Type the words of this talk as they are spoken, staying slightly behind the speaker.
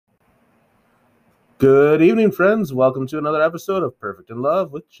Good evening, friends. Welcome to another episode of Perfect in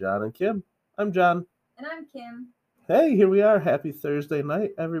Love with John and Kim. I'm John. And I'm Kim. Hey, here we are. Happy Thursday night,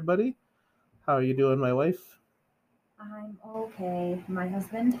 everybody. How are you doing, my wife? I'm okay. My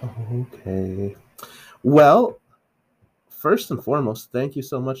husband? Okay. Well, first and foremost, thank you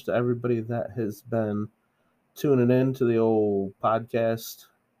so much to everybody that has been tuning in to the old podcast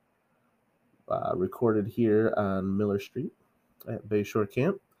recorded here on Miller Street at Bayshore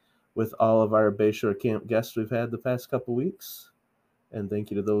Camp with all of our Bayshore Camp guests we've had the past couple weeks. And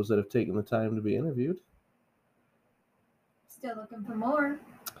thank you to those that have taken the time to be interviewed. Still looking for more.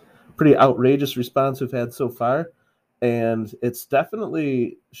 Pretty outrageous response we've had so far. And it's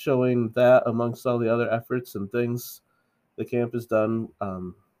definitely showing that amongst all the other efforts and things the camp has done,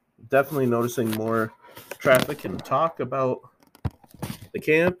 definitely noticing more traffic and talk about the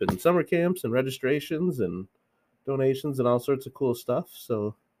camp and summer camps and registrations and donations and all sorts of cool stuff.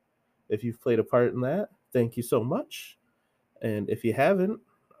 So if you've played a part in that, thank you so much. And if you haven't,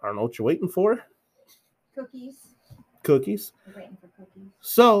 I don't know what you're waiting for. Cookies. We're waiting for cookies.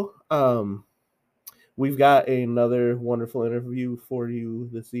 So, we've got another wonderful interview for you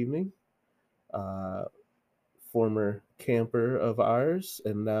this evening. Former camper of ours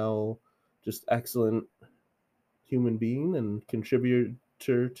and now just excellent human being and contributor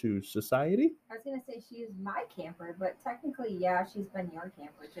to society. I was going to say she is my camper, but technically, yeah, she's been your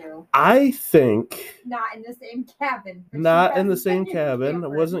camper too. I think... Not in the same cabin. Not in the same cabin. I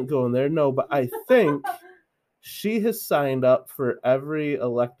wasn't going there. No, but I think she has signed up for every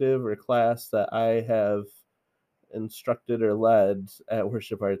elective or class that I have instructed or led at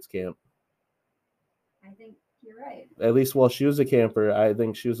Worship Arts Camp. I think you're right. At least while she was a camper, I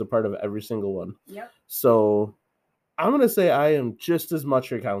think she was a part of every single one. Yep. So I'm going to say I am just as much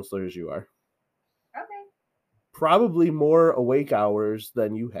her counselor as you are. Okay. Probably more awake hours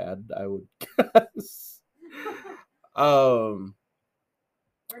than you had, I would guess. We're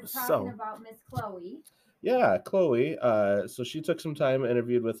talking about Miss Chloe. Yeah, Chloe. So she took some time,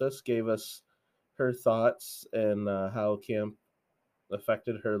 interviewed with us, gave us her thoughts and how camp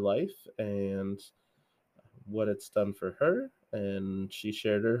affected her life and what it's done for her. And she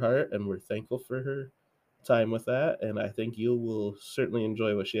shared her heart, and we're thankful for her time with that. And I think you will certainly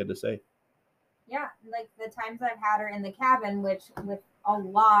enjoy what she had to say. Yeah, like the times I've had her in the cabin, which with a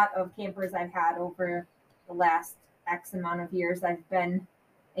lot of campers I've had over the last X amount of years, I've been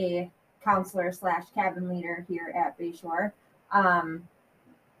a counselor / cabin leader here at Bayshore.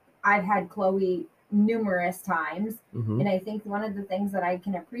 I've had Chloe numerous times, and I think one of the things that I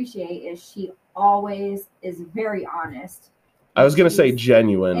can appreciate is she always is very honest. I was going to say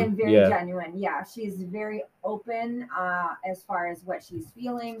genuine. And very genuine. Yeah, she's very open as far as what she's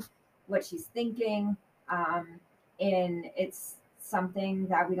feeling, what she's thinking, and it's something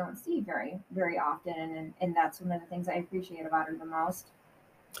that we don't see very, very often, and that's one of the things I appreciate about her the most.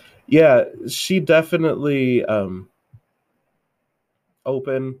 Yeah, she definitely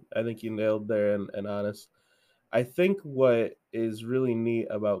open. I think you nailed there and honest. I think what is really neat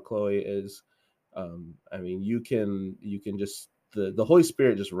about Chloe is, I mean, you can just the Holy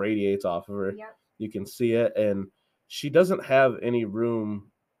Spirit just radiates off of her. Yep. You can see it, and she doesn't have any room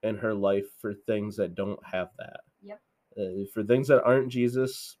in her life for things that don't have that. Yep. For things that aren't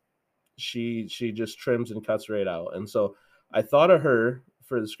Jesus, she just trims and cuts right out. And so I thought of her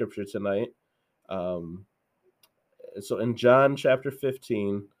for the scripture tonight. So in John chapter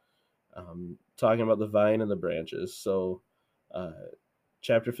 15, talking about the vine and the branches. So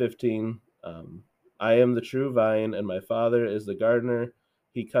chapter 15, I am the true vine, and my Father is the gardener.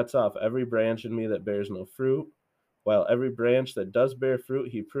 He cuts off every branch in me that bears no fruit, while every branch that does bear fruit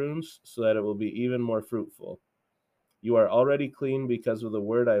he prunes, so that it will be even more fruitful. You are already clean because of the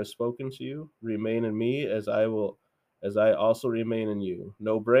word I have spoken to you. Remain in me as I also remain in you.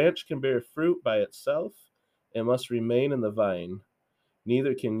 No branch can bear fruit by itself. It must remain in the vine.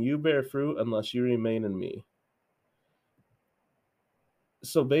 Neither can you bear fruit unless you remain in me.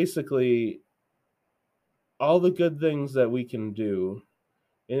 So basically, all the good things that we can do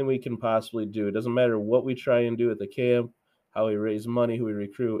and we can possibly do, it doesn't matter what we try and do at the camp, how we raise money, who we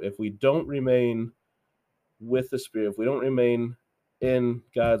recruit, if we don't remain with the Spirit, if we don't remain in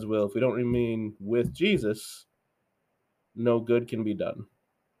God's will, if we don't remain with Jesus, no good can be done.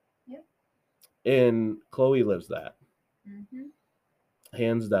 Yep. And Chloe lives that. Mm-hmm.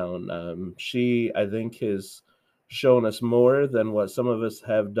 Hands down. She, I think, has shown us more than what some of us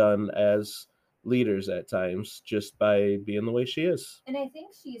have done as leaders at times, just by being the way she is. And I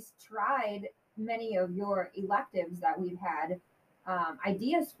think she's tried many of your electives that we've had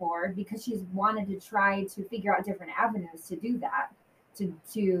ideas for, because she's wanted to try to figure out different avenues to do that,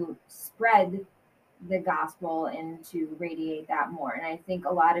 to spread the gospel and to radiate that more. And I think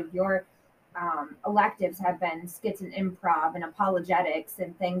a lot of your electives have been skits and improv and apologetics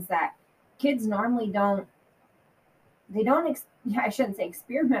and things that kids normally don't they don't ex- I shouldn't say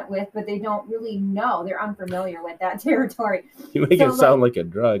experiment with, but they don't really know. They're unfamiliar with that territory. You make it sound like a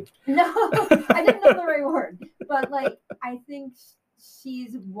drug. No, I didn't know the right word, but like I think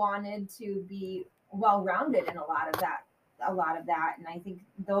she's wanted to be well-rounded in a lot of that, and I think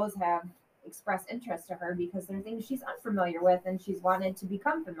those have expressed interest to her because they're things she's unfamiliar with, and she's wanted to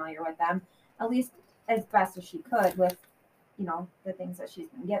become familiar with them, at least as best as she could with, the things that she's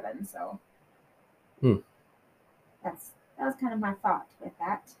been given. So that was kind of my thought with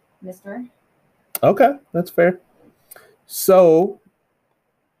that, Mister. Okay, that's fair. So,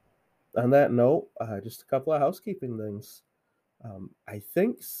 on that note, just a couple of housekeeping things. I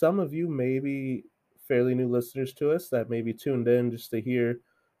think some of you may be fairly new listeners to us that maybe tuned in just to hear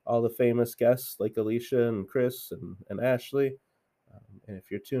all the famous guests like Alicia and Chris and Ashley. And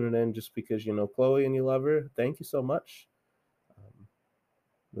if you're tuning in just because you know Chloe and you love her, thank you so much.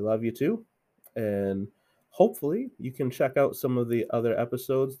 We love you too. And hopefully you can check out some of the other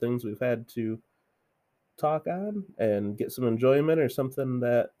episodes, things we've had to talk on, and get some enjoyment or something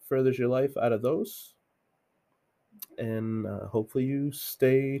that furthers your life out of those. And hopefully you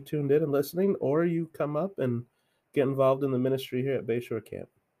stay tuned in and listening, or you come up and get involved in the ministry here at Bayshore Camp.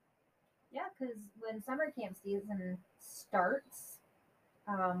 Yeah, because when summer camp season starts,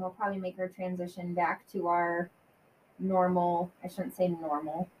 we'll probably make our transition back to our normal, I shouldn't say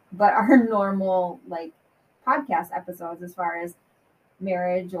normal, but our normal like podcast episodes as far as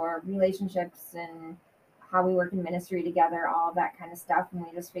marriage or relationships and how we work in ministry together, all of that kind of stuff. And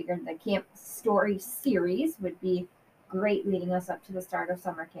we just figured the camp story series would be great leading us up to the start of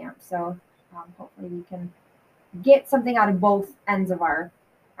summer camp. So hopefully we can get something out of both ends of our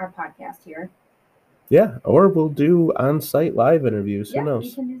podcast here. Yeah, or we'll do on-site live interviews. Who knows?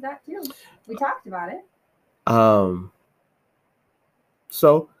 We can do that too. We talked about it.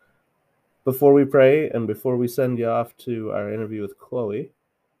 So before we pray and before we send you off to our interview with Chloe,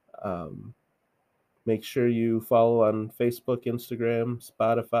 make sure you follow on Facebook, Instagram,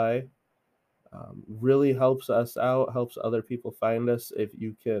 Spotify. Really helps us out, helps other people find us. If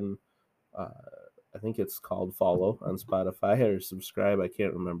you can, I think it's called follow on Spotify or subscribe, I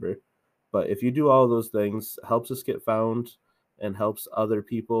can't remember. But if you do all those things, helps us get found and helps other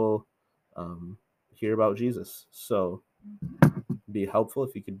people hear about Jesus. So be helpful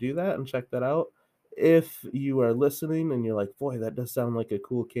if you could do that and check that out. If you are listening and you're like, boy, that does sound like a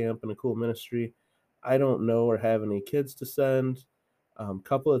cool camp and a cool ministry, I don't know or have any kids to send.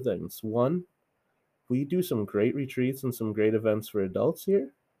 Couple of things. One, we do some great retreats and some great events for adults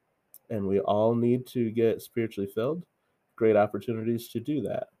here, and we all need to get spiritually filled. Great opportunities to do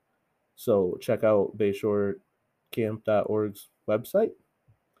that. So check out bayshorecamp.org's website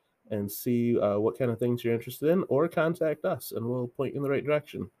and see what kind of things you're interested in, or contact us and we'll point you in the right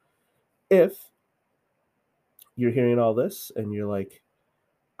direction. If you're hearing all this and you're like,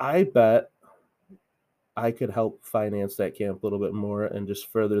 I bet I could help finance that camp a little bit more and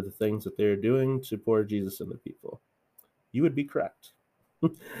just further the things that they're doing to pour Jesus into people, you would be correct.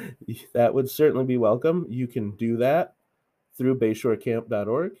 That would certainly be welcome. You can do that through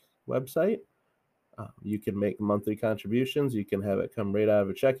bayshorecamp.org website. You can make monthly contributions. You can have it come right out of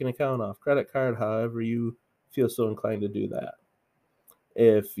a checking account, off credit card, however you feel so inclined to do that.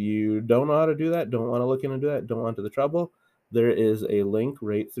 If you don't know how to do that, don't want to look into that, don't want to the trouble, there is a link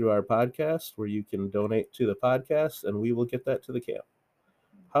right through our podcast where you can donate to the podcast and we will get that to the camp.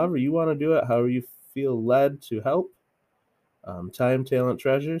 However you want to do it, however you feel led to help, time, talent,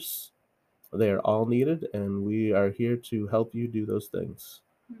 treasures, they are all needed, and we are here to help you do those things.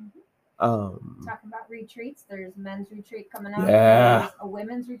 Talking about retreats, there's a men's retreat coming up. Yeah. There's a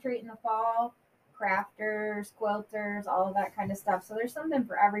women's retreat in the fall, crafters, quilters, all of that kind of stuff. So there's something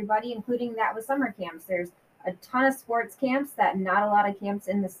for everybody, including that with summer camps. There's a ton of sports camps that not a lot of camps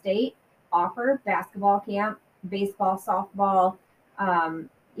in the state offer. Basketball camp, baseball, softball,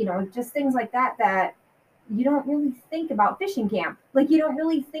 just things like that you don't really think about. Fishing camp, like you don't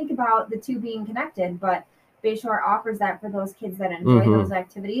really think about the two being connected, but Bayshore offers that for those kids that enjoy those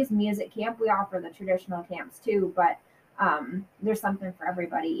activities. Music camp, we offer the traditional camps too, but there's something for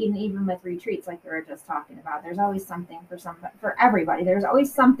everybody. Even with retreats, like we were just talking about, there's always something for everybody. There's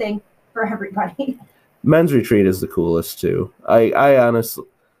always something for everybody. Men's retreat is the coolest too. I honestly,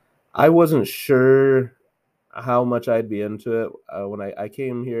 I wasn't sure how much I'd be into it when I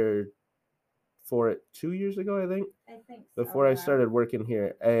came here for it 2 years ago, I think so, before I started working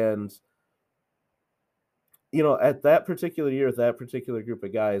here, and at that particular year with that particular group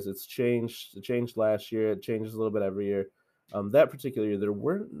of guys, it's changed. It changed last year. It changes a little bit every year. That particular year, there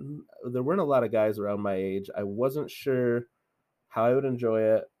weren't a lot of guys around my age. I wasn't sure how I would enjoy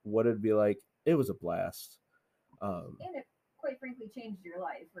it, what it'd be like. It was a blast. And it quite frankly changed your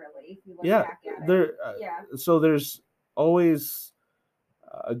life, really, if you look Yeah, back at it. there. Yeah. So there's always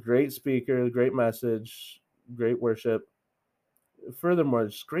a great speaker, great message, great worship. Furthermore,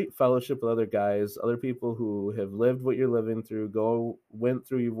 just great fellowship with other guys, other people who have lived what you're living through,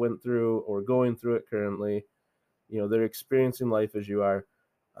 you went through, or going through it currently. They're experiencing life as you are.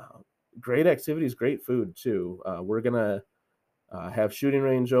 Uh, Great activities, great food too. We're gonna have shooting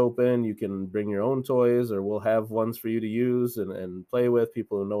range open. You can bring your own toys, or we'll have ones for you to use and play with.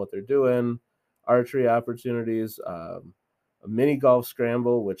 People who know what they're doing. Archery opportunities. A mini golf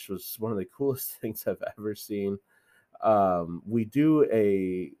scramble, which was one of the coolest things I've ever seen. We do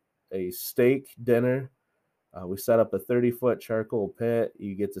a steak dinner. We set up a 30-foot charcoal pit.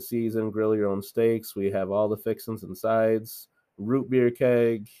 You get to season, grill your own steaks. We have all the fixings and sides, root beer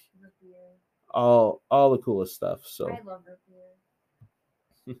keg, Root beer. all the coolest stuff. So I love root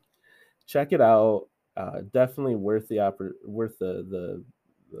beer. check it out. Definitely worth the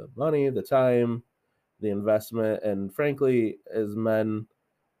money, the time, the investment, and frankly, as men,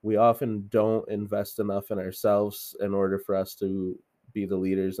 we often don't invest enough in ourselves in order for us to be the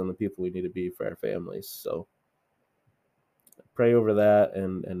leaders and the people we need to be for our families. So pray over that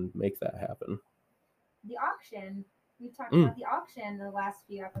and make that happen. The auction, we've talked about the auction in the last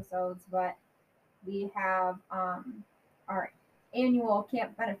few episodes, but we have our annual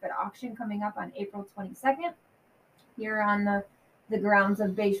camp benefit auction coming up on April 22nd here on the grounds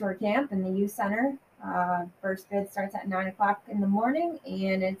of Bayshore Camp in the youth center. First bid starts at 9 o'clock in the morning,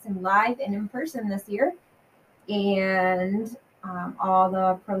 and it's in live and in person this year. And all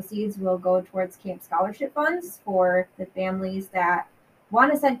the proceeds will go towards camp scholarship funds for the families that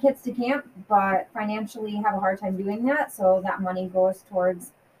want to send kids to camp, but financially have a hard time doing that. So that money goes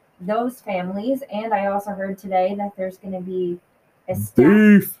towards those families. And I also heard today that there's going to be a staff.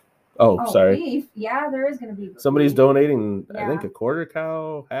 Beef. Oh, sorry. Beef. Yeah, there is going to be. Somebody's beef. donating, Yeah. I think, a quarter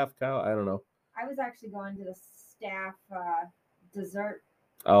cow, half cow. I don't know. I was actually going to the staff dessert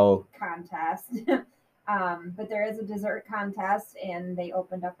contest. But there is a dessert contest, and they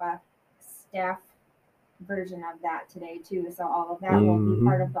opened up a staff version of that today too. So all of that will be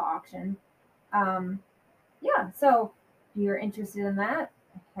part of the auction. So if you're interested in that,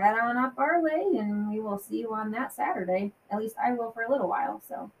 head on up our way, and we will see you on that Saturday. At least I will for a little while.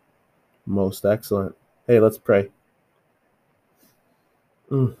 So most excellent. Hey, let's pray.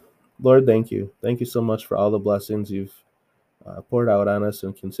 Lord, thank you. Thank you so much for all the blessings you've poured out on us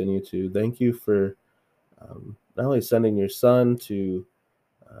and continue to. Thank you for not only sending your son to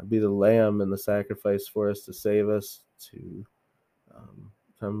be the lamb and the sacrifice for us to save us, to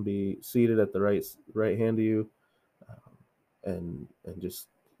come be seated at the right hand of you, and just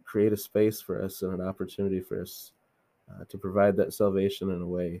create a space for us and an opportunity for us to provide that salvation in a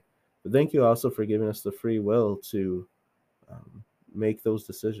way. But thank you also for giving us the free will to make those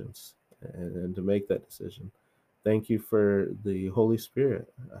decisions and to make that decision. Thank you for the Holy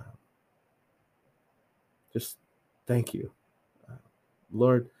Spirit. Just thank you.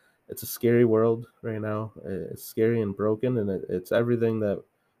 Lord, it's a scary world right now. It's scary and broken, and it's everything that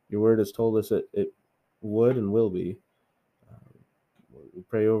your word has told us it would and will be. We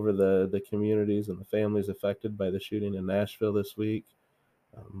pray over the communities and the families affected by the shooting in Nashville this week,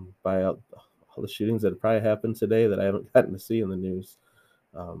 by all the shootings that have probably happened today that I haven't gotten to see in the news.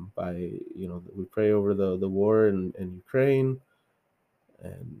 We pray over the war in Ukraine,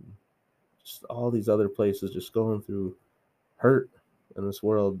 and just all these other places just going through hurt in this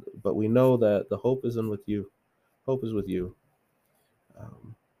world. But we know that the hope is with you. Hope is with you.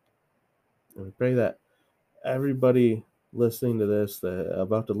 And we pray that everybody listening to this, that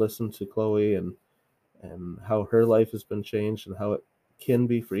about to listen to Chloe and how her life has been changed and how it can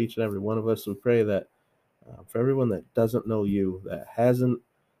be for each and every one of us, we pray that for everyone that doesn't know you, that hasn't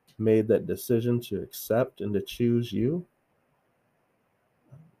made that decision to accept and to choose you,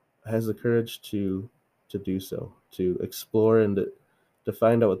 has the courage to do so, to explore and to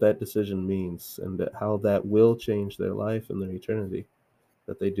find out what that decision means and how that will change their life and their eternity,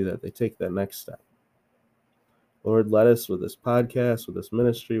 that they do that, they take that next step. Lord, let us, with this podcast, with this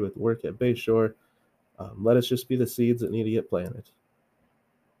ministry, with work at Bayshore, let us just be the seeds that need to get planted.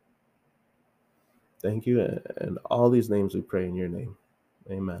 Thank you, and all these names we pray in your name.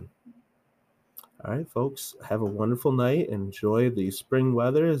 Amen. All right, folks, have a wonderful night. Enjoy the spring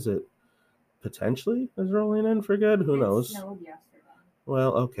weather as it potentially is rolling in for good. Who knows? Snowed yesterday.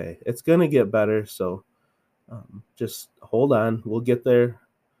 Well, okay. It's going to get better, so Just hold on. We'll get there.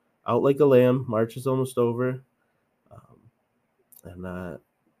 Out like a lamb. March is almost over. Um, and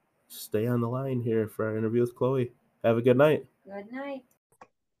stay on the line here for our interview with Chloe. Have a good night. Good night.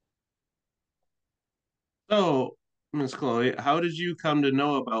 So, Miss Chloe, how did you come to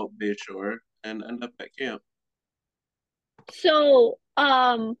know about Bayshore and end up at camp? So,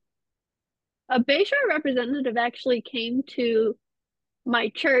 a Bayshore representative actually came to my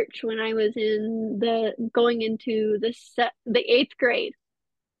church when I was in the going into the eighth grade.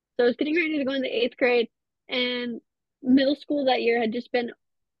 So I was getting ready to go in the eighth grade, and middle school that year had just been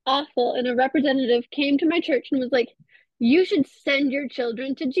awful. And a representative came to my church and was like, "You should send your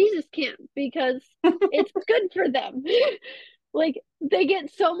children to Jesus camp because it's good for them." Like they get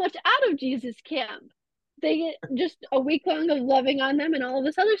so much out of Jesus camp. They get just a week long of loving on them and all of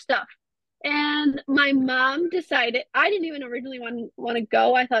this other stuff. And my mom decided I didn't even originally want to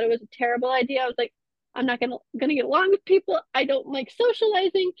go. I thought it was a terrible idea. I was like, I'm not gonna get along with people. I don't like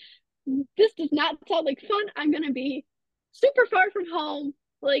socializing. This does not sound like fun. I'm gonna be super far from home.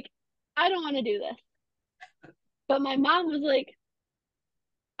 Like, I don't want to do this. But my mom was like,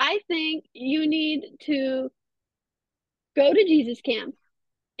 I think you need to go to Jesus camp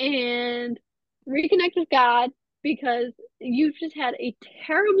and reconnect with God because you've just had a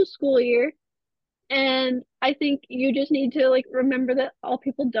terrible school year. And I think you just need to like remember that all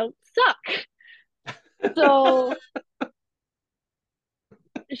people don't suck. So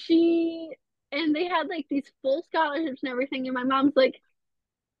she and they had like these full scholarships and everything. And my mom's like,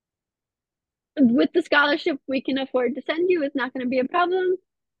 with the scholarship we can afford to send you, it's not going to be a problem.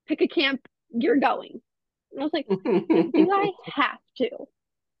 Pick a camp, you're going. And I was like, but do I have to?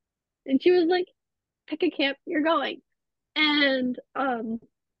 And she was like, pick a camp, you're going. And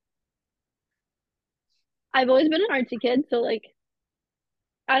I've always been an artsy kid, so like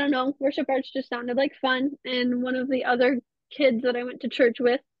I don't know, worship arts just sounded like fun. And one of the other kids that I went to church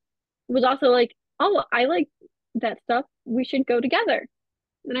with was also like, oh, I like that stuff. We should go together.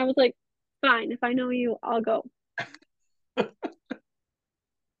 And I was like, fine, if I know you, I'll go.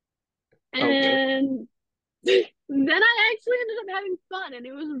 Okay. And then I actually ended up having fun and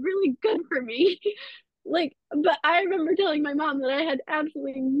it was really good for me. Like, but I remember telling my mom that I had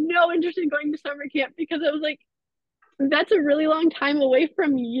absolutely no interest in going to summer camp because I was like, that's a really long time away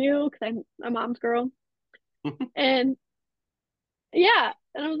from you because I'm a mom's girl. And yeah,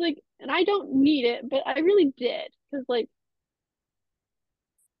 and I was like, and I don't need it, but I really did because like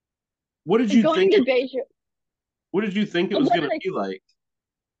What did you going think to it, Beijing, what did you think it was what going did to be like?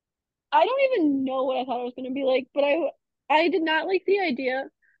 I don't even know what I thought it was going to be like, but I did not like the idea.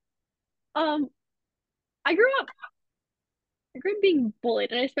 Um, I grew up I grew up being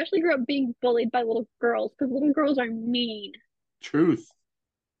bullied, and I especially grew up being bullied by little girls because little girls are mean. Truth.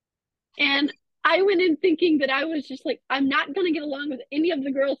 And I went in thinking that I was just like, I'm not gonna get along with any of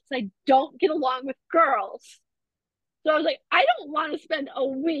the girls because I don't get along with girls. So I was like, I don't want to spend a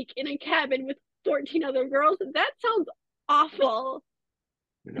week in a cabin with 14 other girls. That sounds awful.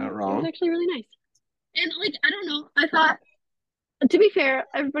 You're And not it was wrong. actually really nice. And like, I don't know. I thought, to be fair,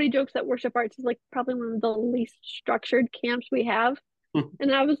 everybody jokes that worship arts is like probably one of the least structured camps we have.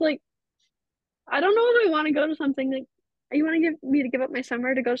 And I was like, I don't know if I want to go to something like you want to give me to give up my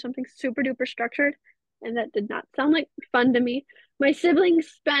summer to go to something super duper structured. And that did not sound like fun to me. My siblings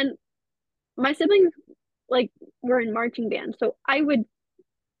spent my siblings like were in marching band. So I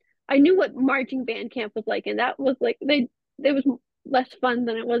knew what marching band camp was like, and that was like they it was less fun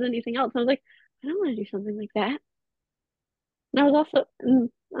than it was anything else. I was like, I don't want to do something like that. And I was also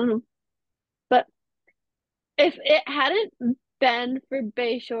I don't know. But if it hadn't been for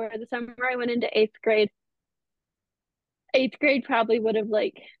Bayshore, the summer I went into eighth grade probably would have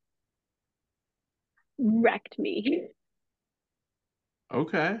like wrecked me.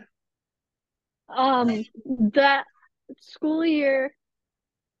 Okay. That school year,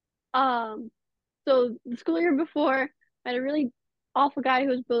 um, so the school year before, I had a really awful guy who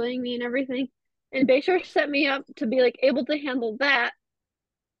was bullying me and everything. And Bayshore set me up to be like able to handle that.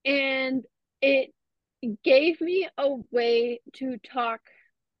 And it gave me a way to talk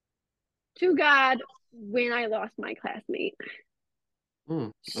to God when I lost my classmate.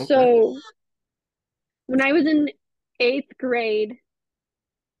 Okay. So when I was in eighth grade,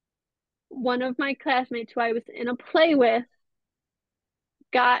 one of my classmates who I was in a play with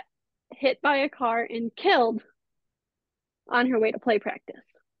got hit by a car and killed on her way to play practice.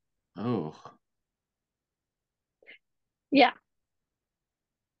 Oh. Yeah,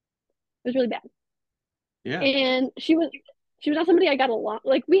 it was really bad. Yeah. And she was not somebody I got along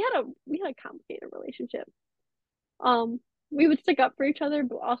like we had a complicated relationship. Um we would stick up for each other,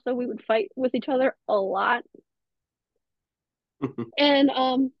 but also we would fight with each other a lot. And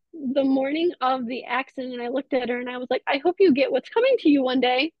the morning of the accident, I looked at her and I was like, I hope you get what's coming to you one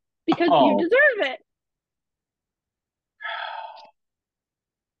day because you Oh, deserve it.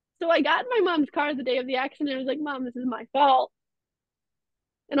 So I got in my mom's car the day of the accident. I was like, Mom, this is my fault,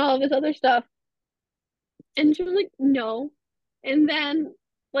 and all of this other stuff. And she was like, no. And then,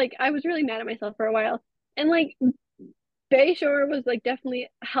 like, I was really mad at myself for a while. And, like, Bayshore was, like, definitely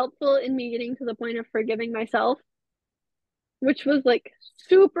helpful in me getting to the point of forgiving myself, which was, like,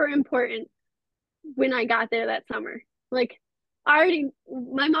 super important when I got there that summer. Like,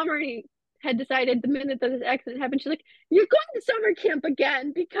 my mom already had decided the minute that this accident happened, she's like, you're going to summer camp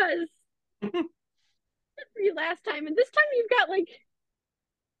again because for you last time. And this time you've got, like,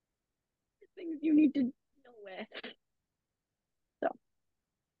 things you need to deal with. So,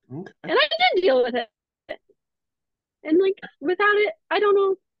 okay. and I did deal with it. And like without it, I don't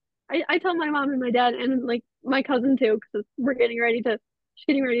know. I tell my mom and my dad and like my cousin too, because she's getting ready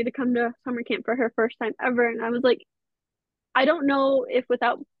to come to summer camp for her first time ever. And I was like, I don't know if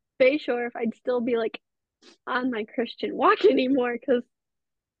without Bayshore, if I'd still be like on my Christian walk anymore. Because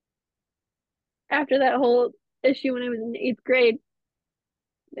after that whole issue when I was in eighth grade,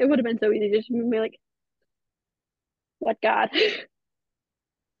 it would have been so easy to just be like, what God?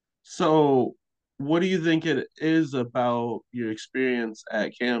 So, what do you think it is about your experience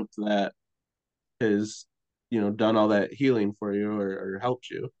at camp that has, done all that healing for you or helped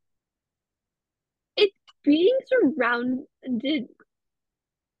you? It's surrounded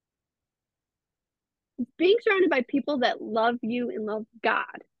being surrounded by people that love you and love God.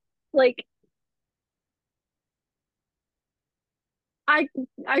 Like I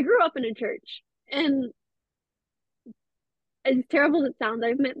I grew up in a church, and as terrible as it sounds,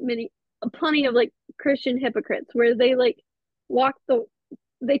 I've met plenty of like Christian hypocrites where they like walk the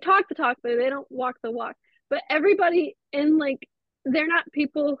they talk the talk, but they don't walk the walk. But everybody in like they're not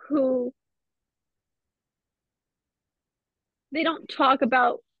people who they don't talk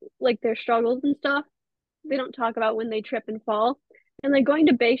about like their struggles and stuff. They don't talk about when they trip and fall. And like going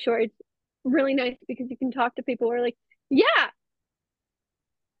to Bayshore, it's really nice because you can talk to people who are like, yeah,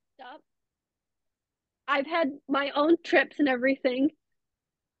 stop. I've had my own trips and everything,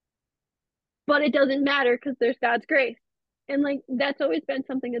 but it doesn't matter because there's God's grace. And like that's always been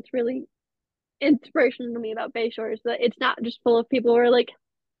something that's really inspirational to me about Bayshore is that it's not just full of people who are like,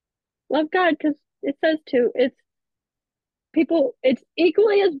 love God because it says to. It's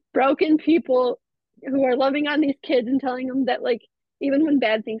equally as broken people who are loving on these kids and telling them that like even when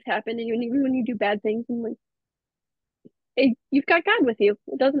bad things happen and even when you do bad things and like you've got God with you.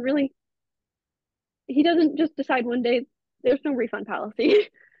 It doesn't really he doesn't just decide one day there's no refund policy.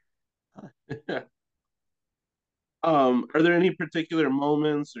 Are there any particular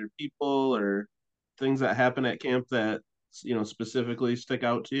moments or people or things that happen at camp that, specifically stick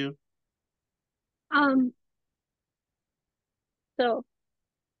out to you? um so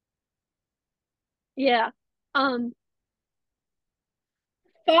yeah. Um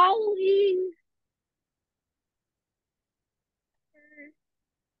Following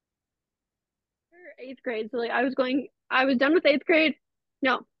eighth grade. So like I was done with eighth grade.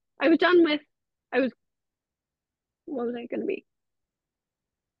 No, I was done with I was what was I gonna be?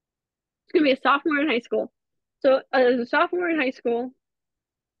 It's gonna be a sophomore in high school. So as a sophomore in high school,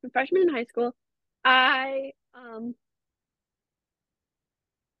 a freshman in high school, I it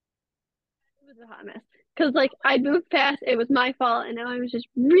was a hot mess because like I moved fast. It was my fault, and now I was just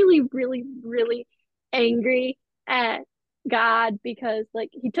really, really, really angry at God because like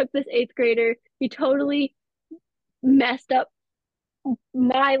he took this eighth grader, he totally messed up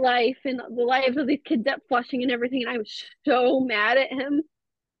my life and the lives of these kids at Flushing and everything, and I was so mad at him.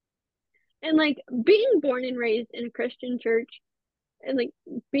 And like being born and raised in a Christian church and like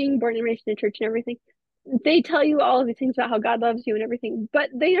being born and raised in a church and everything, they tell you all of these things about how God loves you and everything, but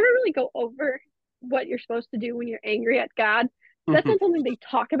they never really go over what you're supposed to do when you're angry at God. That's not something they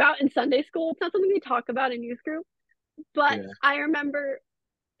talk about in Sunday school. It's not something they talk about in youth group. But Yeah. I remember,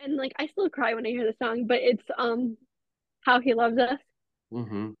 and like I still cry when I hear the song, but it's How He Loves Us.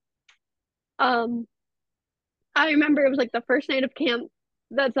 Hmm. Um I remember it was like the first night of camp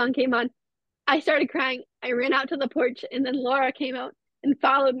that song came on. I started crying. I ran out to the porch, and then Laura came out and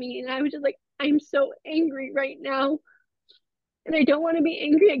followed me. And I was just like, I'm so angry right now. And I don't want to be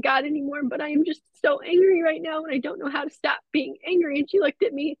angry at God anymore, but I am just so angry right now. And I don't know how to stop being angry. And she looked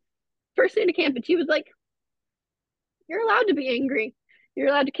at me first day to camp and she was like, you're allowed to be angry. You're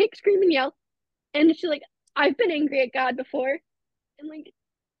allowed to kick, scream, and yell. And she's like, I've been angry at God before. And like,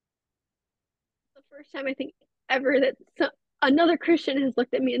 the first time I think ever that another Christian has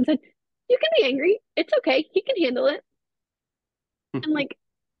looked at me and said, "You can be angry. It's okay. He can handle it." And like,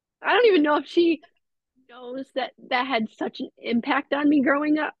 I don't even know if she knows that that had such an impact on me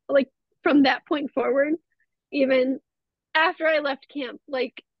growing up. Like from that point forward, even after I left camp,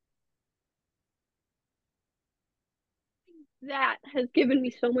 like that has given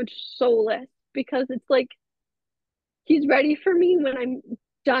me so much solace because it's like he's ready for me when I'm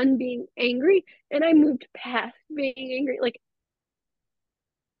done being angry and I moved past being angry. Like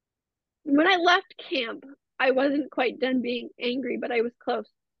when I left camp, I wasn't quite done being angry, but I was close.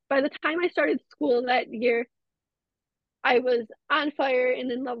 By the time I started school that year, I was on fire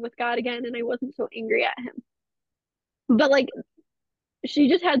and in love with God again, and I wasn't so angry at him. But like, she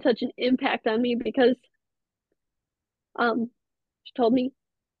just had such an impact on me because um, she told me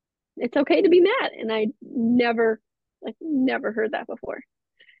it's okay to be mad, and I never heard that before.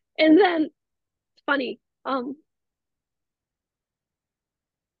 And then it's funny.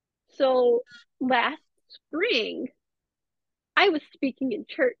 So last spring, I was speaking in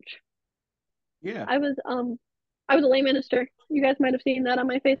church. Yeah. I was a lay minister. You guys might have seen that on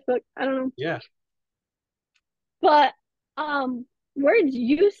my Facebook. I don't know. Yeah. But words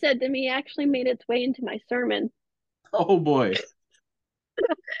you said to me actually made its way into my sermon. Oh boy.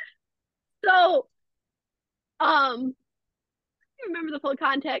 So I remember the full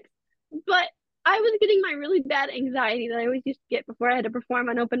context, but I was getting my really bad anxiety that I always used to get before I had to perform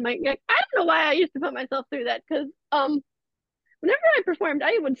on open mic. Like, I don't know why I used to put myself through that because whenever I performed,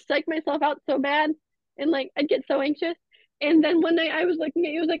 I would psych myself out so bad and like I'd get so anxious. And then one night I was looking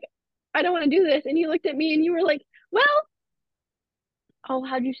at you, I was like, I don't want to do this. And you looked at me and you were like, well, oh,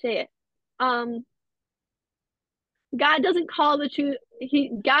 how'd you say it? Um, God doesn't call the choose.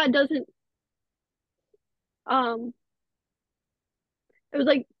 God doesn't. Um, it was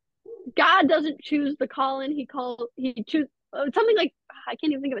like God doesn't choose the calling. He choose something like I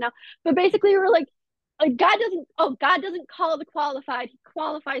can't even think of it now. But basically, we were like God doesn't. Oh, God doesn't call the qualified. He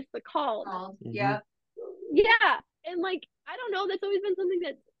qualifies the called. Yeah. Yeah, and like I don't know. That's always been something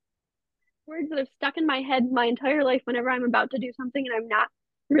that words that have stuck in my head my entire life. Whenever I'm about to do something and I'm not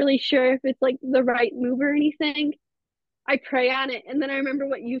really sure if it's like the right move or anything, I pray on it, and then I remember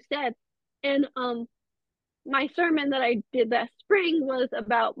what you said, and my sermon that I did last spring was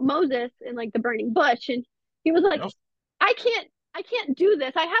about Moses and like the burning bush, and he was like, Yep. I can't do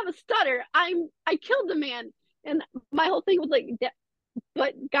this. I have a stutter. I killed the man, and my whole thing was like,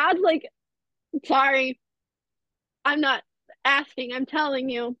 but God's like, sorry, I'm not asking. I'm telling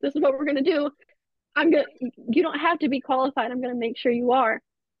you, this is what we're gonna do. You don't have to be qualified. I'm gonna make sure you are.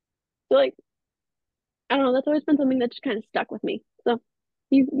 So like, I don't know. That's always been something that just kind of stuck with me. So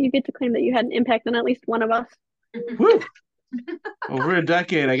you get to claim that you had an impact on at least one of us. Woo. Over a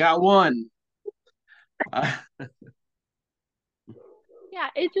decade, I got one. Yeah,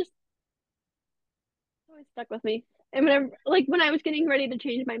 it just always stuck with me. And whenever, like when I was getting ready to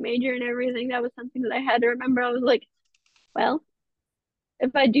change my major and everything, that was something that I had to remember. I was like, well,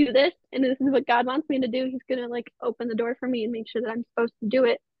 if I do this and this is what God wants me to do, He's gonna like open the door for me and make sure that I'm supposed to do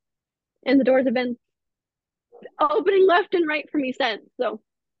it. And the doors have been opening left and right for me since. So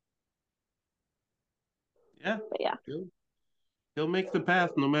Yeah. but yeah. He'll make the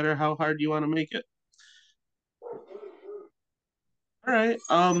path no matter how hard you want to make it. All right.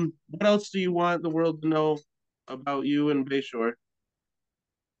 What else do you want the world to know about you and Bayshore?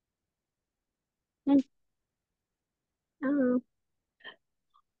 I don't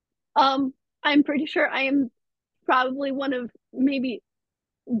know. I'm pretty sure I am probably one of maybe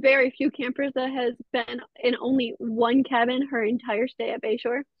very few campers that has been in only one cabin her entire stay at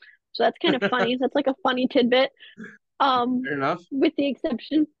Bayshore. So that's kind of funny. That's like a funny tidbit. Fair enough. With the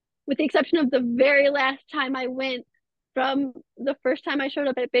exception of the very last time I went, from the first time I showed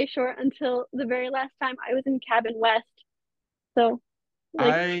up at Bayshore until the very last time I was in Cabin West. So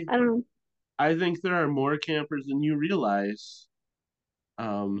like I don't know. I think there are more campers than you realize.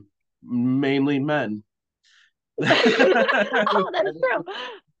 Mainly men. Oh, that is true.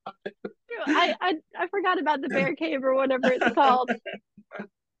 I forgot about the bear cave or whatever it's called.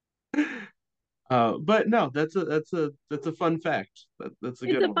 But no, that's a fun fact. That's a It's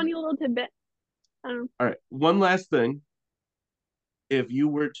good a one. funny little tidbit. I don't know. All right, one last thing. If you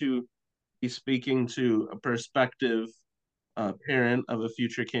were to be speaking to a prospective parent of a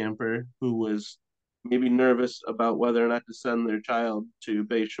future camper who was maybe nervous about whether or not to send their child to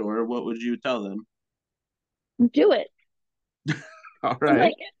Bayshore, what would you tell them? Do it. All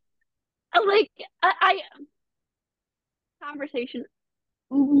right. Like I conversation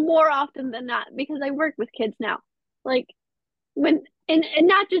more often than not because I work with kids now. Like when and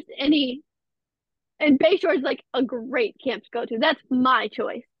not just any And Bayshore is like a great camp to go to. That's my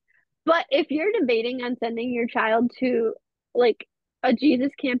choice. But if you're debating on sending your child to like a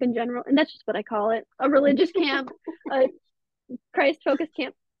Jesus camp in general, and that's just what I call it, a religious camp, a Christ focused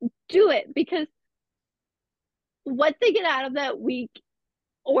camp, do it, because what they get out of that week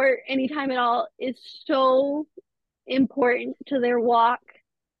or any time at all is so important to their walk.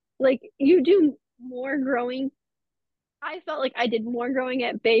 Like, you do more growing. I felt like I did more growing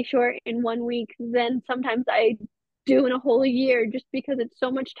at Bayshore in 1 week than sometimes I do in a whole year, just because it's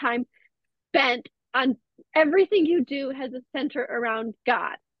so much time spent on everything you do has a center around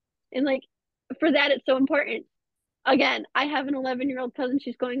God. And like, for that, it's so important. Again, I have an 11-year-old cousin.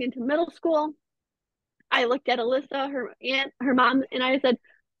 She's going into middle school. I looked at Alyssa, her aunt, her mom, and I said,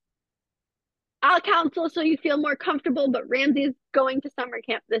 I'll counsel so you feel more comfortable, but Ramsey is going to summer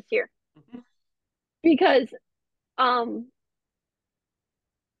camp this year. Because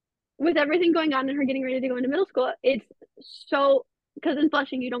with everything going on and her getting ready to go into middle school, it's so, because in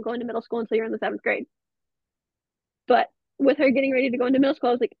Flushing, you don't go into middle school until you're in the 7th grade. But with her getting ready to go into middle school,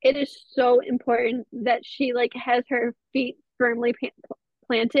 I was like, it is so important that she like has her feet firmly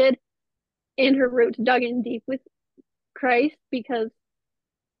planted and her roots dug in deep with Christ, because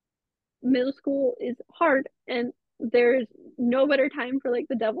middle school is hard and there's no better time for like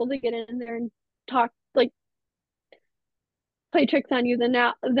the devil to get in there and talk, like play tricks on you than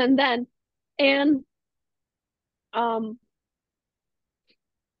then. And I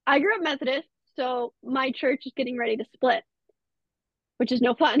grew up Methodist, so my church is getting ready to split, which is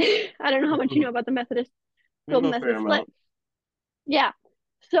no fun. I don't know how much you know about the Methodist split. Yeah.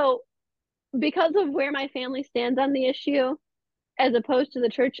 So because of where my family stands on the issue, as opposed to the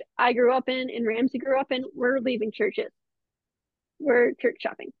church I grew up in and Ramsey grew up in, we're leaving churches. We're church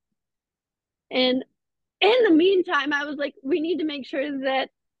shopping. And in the meantime, I was like, we need to make sure that,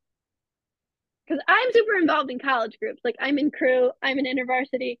 because I'm super involved in college groups. Like, I'm in crew, I'm in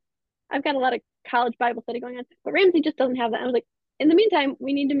InterVarsity. I've got a lot of college Bible study going on, but Ramsey just doesn't have that. I was like, in the meantime,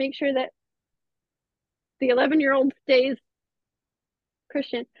 we need to make sure that the 11-year-old stays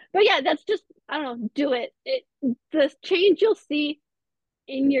Christian. But yeah, that's just, I don't know, do it. The change you'll see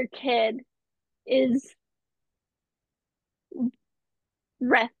in your kid is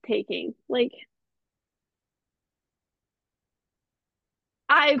breathtaking. Like,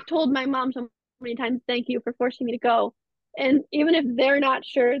 I've told my mom so many times, thank you for forcing me to go. And even if they're not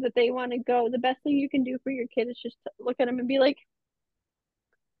sure that they want to go, the best thing you can do for your kid is just look at them and be like,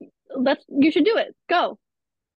 you should do it. Go.